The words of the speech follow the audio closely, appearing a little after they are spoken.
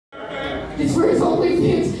It's for his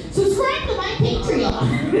OnlyFans. Subscribe to my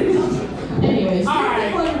Patreon. Anyways, all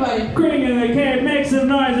right, everybody. Gritting in the cave, make some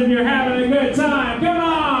noise if you're having a good time. Come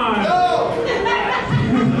on! No!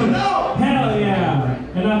 No! Hell yeah!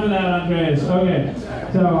 Enough of that, Andres. Okay,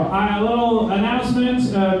 so a little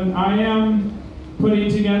announcement. I am putting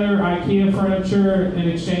together IKEA furniture in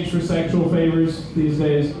exchange for sexual favors these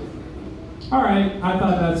days. All right, I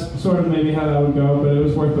thought that's sort of maybe how that would go, but it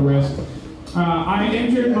was worth the risk. I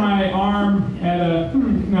injured my arm at a,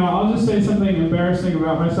 no, I'll just say something embarrassing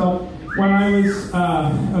about myself. When I was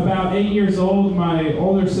about 8 years old, my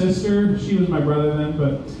older sister, she was my brother then,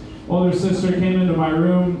 but older sister came into my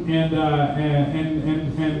room and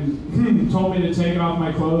told me to take off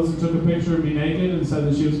my clothes and took a picture of me naked and said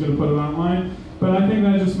that she was going to put it online. But I think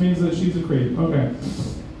that just means that she's a creep. Okay.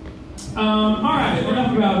 All right,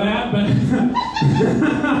 enough about that. But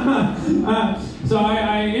so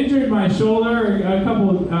I injured my shoulder a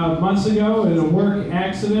couple of months ago in a work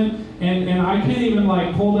accident, and I can't even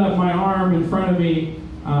like hold up my arm in front of me,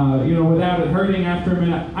 without it hurting after a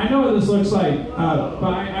minute. I know what this looks like,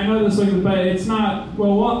 but it's not.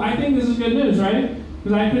 Well, I think this is good news, right?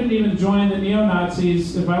 Because I couldn't even join the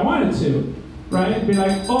neo-Nazis if I wanted to, right? Be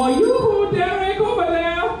like, oh, you, Derek, over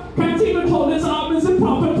there, can't even hold his arm in the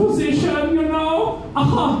proper position, you know?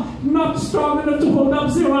 Not strong enough to hold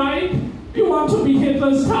up the right. You want to be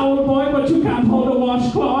Hitler's towel boy, but you can't hold a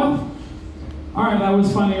washcloth. All right, that was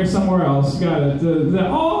funnier somewhere else. Got it.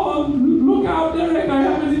 Oh, look out, Derek, I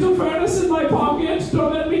have a little furnace in my pocket.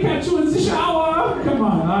 Don't let me catch you in the shower. Come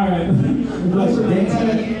on, all right.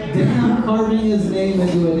 Dan carving his name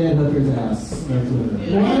into a dead hooker's ass. That's what it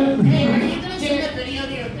is. What? Hey, are you going to send that video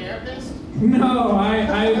to your therapist? No,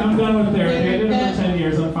 I'm done with therapy. I did it for 10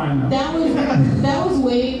 years. I'm fine now. That was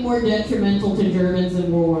way more detrimental to Germans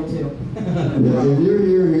than World War II. Yeah, if you're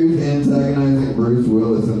here who's antagonizing Bruce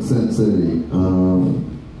Willis in Sin City, keep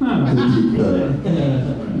cutting.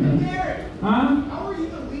 Derek, Huh? how are you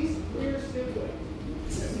the least queer sibling?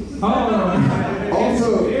 Oh,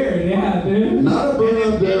 Also, weird, yeah, dude. not a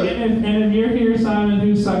burn up there. And if you're here, Simon,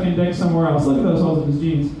 who's sucking dick somewhere else, look at those holes in his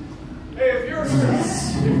jeans. Hey, if you're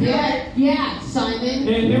here, Yeah, Simon.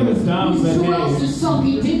 It was dumb, but Who else hey. is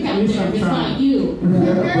sucking dick out there if it's not you?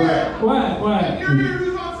 What? if you're here,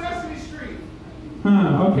 who's on Sesame Street?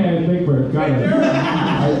 Huh, okay, Big Bird, got it.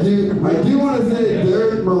 I do want to say,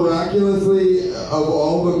 Derek miraculously, of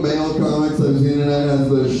all the male comics I've seen tonight, has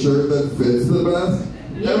the shirt that fits the best.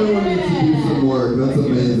 Everyone needs to do some work. That's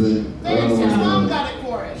amazing. Thanks, his mom got it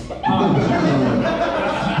for us.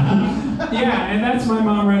 Yeah, and that's my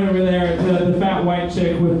mom right over there, the fat white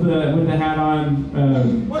chick with the hat on.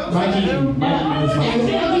 Mikey is my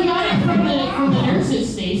And we got it from the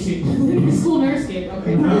nurses station. The school nurse gave.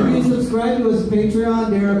 Okay. If you subscribe to his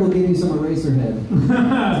Patreon, Derek will give you some eraser head. No,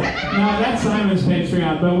 that's Simon's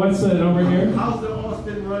Patreon, but what's it over here? How's the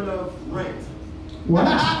Austin run of Ranked? What?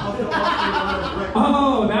 How's the Austin run of Ranked?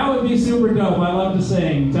 Oh, that would be super dope. I love to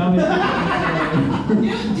sing. Tell me.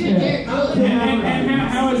 Dude, Derek, And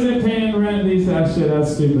how is it paying rent these days? Shit,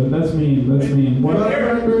 that's stupid. That's mean.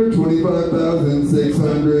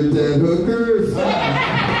 525,600 dead hookers.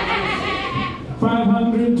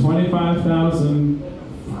 525,000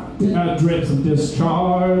 drips of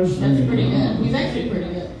discharge. That's pretty good. He's actually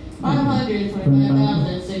pretty good.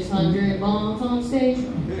 525,600 bombs on stage.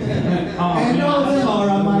 And all of them are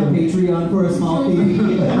on my Patreon for a small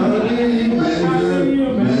fee. How do you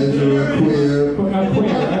measure a queer? Wait,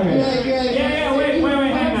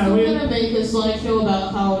 hang on. I'm gonna make a slideshow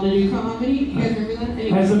about how to do comedy. You guys remember that? Anyway.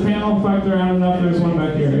 Has the panel fucked around enough? There's one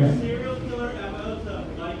back here. Yeah. Serial killer MO to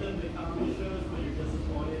like them the comedy shows when you're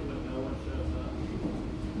disappointed but no one shows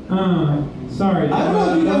up. Sorry. I don't know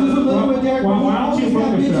if you guys are familiar with Derek, but Why don't you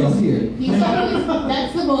got book a show? bitches here. He's always,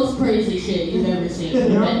 that's the most crazy shit you've ever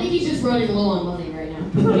seen. I think he's just running low on money right now.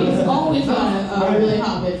 He's always got a really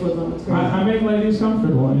hot bitch with him. It's crazy. I make ladies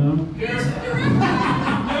comfortable, you know.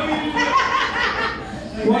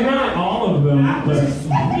 Well, not all of them, but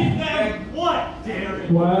What, Derek?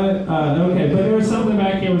 what? Okay, but there was something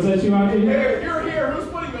back here. Was that you, Audrey? Hey, if you're here, who's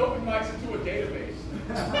putting open mics into a database?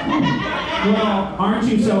 Well, aren't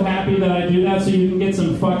you so happy that I do that so you can get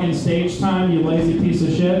some fucking stage time, you lazy piece of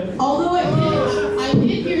shit? Although I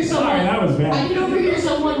did hear someone. Sorry, that was bad. I did overhear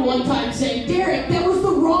someone one time saying, "Derek, that was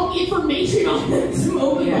the wrong information on this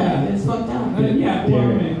movie." Yeah. It's fucked up. Yeah, well,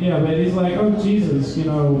 I mean, yeah, but he's like, oh Jesus, you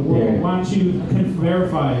know, well, why don't you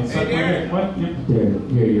verify? It's like, Derek. what? Yeah. Derek,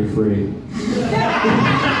 here, you're free.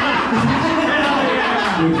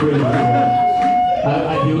 You're free. I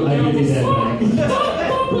do need that back.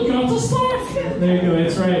 There you go.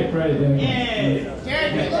 It's right there.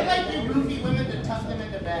 Derek, you look like you goofy women that tucked them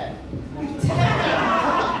into bed.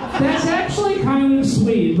 That's actually kind of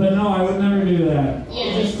sweet, but no, I would never do that.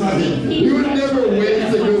 Yeah, You would never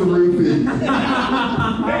waste a good roofie.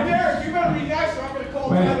 Hey, Derek, you better be nice or I'm going to call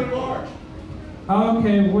Tyler Large.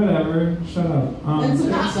 Okay, whatever. Shut up.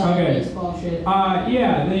 That's not okay. baseball shit.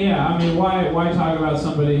 Yeah. I mean, why talk about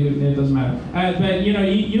somebody who it doesn't matter? But you know,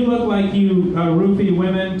 you look like you roofie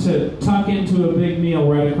women to tuck into a big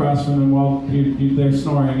meal right across from them while they're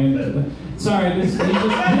snoring. And sorry,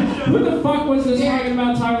 who the fuck was this talking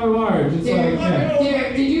about Tyler Large? It's Derek, like, yeah.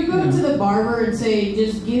 Derek, did you go to the barber and say,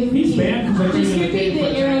 just give me, He's banned because I just think give me the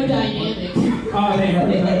aerodynamic? Oh, the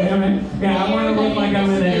aerodynamic. Yeah, I want to look like I'm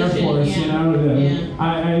in the Air Force, you know? I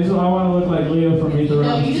want to look like Leo from Meet the No,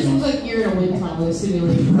 Robinsons. you just look like you're in a wind tunnel with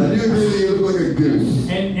simulation. I do agree that you look like a goose.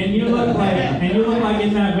 And you look like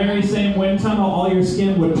in that very same wind tunnel, all your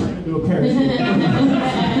skin would turn into a parachute.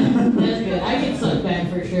 That's good. I can suck back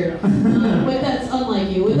for sure. But that's unlike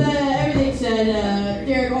you. With everything said,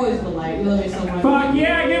 Derek, always polite. We love you so much. Fuck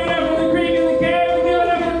yeah, give it up for the creek and the cave, give it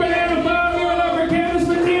up for Banana Phone, give it up for Candace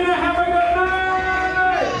Medina, have a good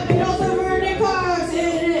night! And also for Nick Cox,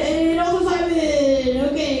 and also Simon.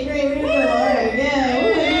 Okay, great, we're gonna go. Alright, yeah.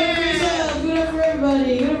 Good up for yourself, good up for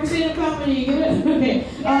everybody, good up for stand-up comedy, good up. Okay.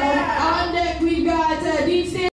 On deck, we've got Dean Stan.